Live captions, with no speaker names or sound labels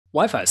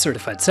Wi-Fi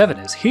Certified 7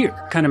 is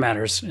here. Kinda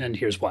matters, and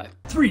here's why.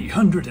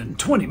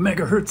 320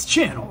 megahertz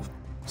channel,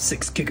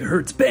 6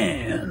 gigahertz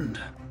band,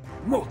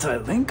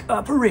 multi-link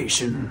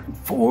operation,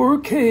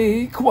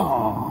 4K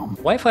QAM.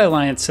 Wi-Fi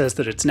Alliance says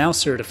that it's now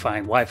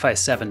certifying Wi-Fi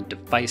 7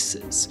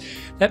 devices.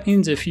 That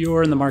means if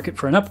you're in the market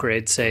for an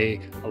upgrade,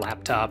 say a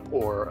laptop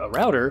or a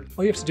router,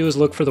 all you have to do is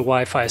look for the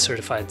Wi-Fi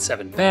Certified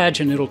 7 badge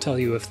and it'll tell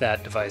you if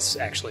that device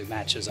actually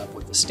matches up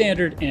with the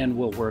standard and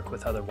will work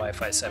with other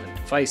Wi-Fi 7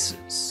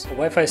 devices.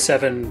 Wi-Fi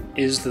 7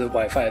 is the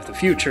Wi-Fi of the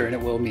future and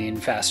it will mean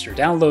faster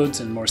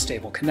downloads and more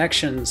stable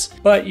connections,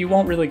 but you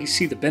won't really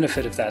see the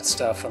benefit of that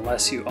stuff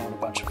unless you own a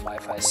bunch of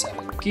Wi-Fi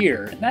 7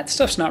 gear, and that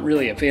stuff's not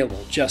really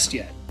available just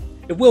yet.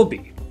 It will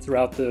be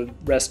throughout the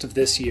rest of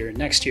this year and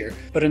next year,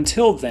 but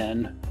until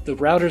then, the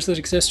routers that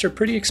exist are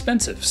pretty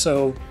expensive,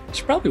 so you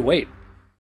should probably wait.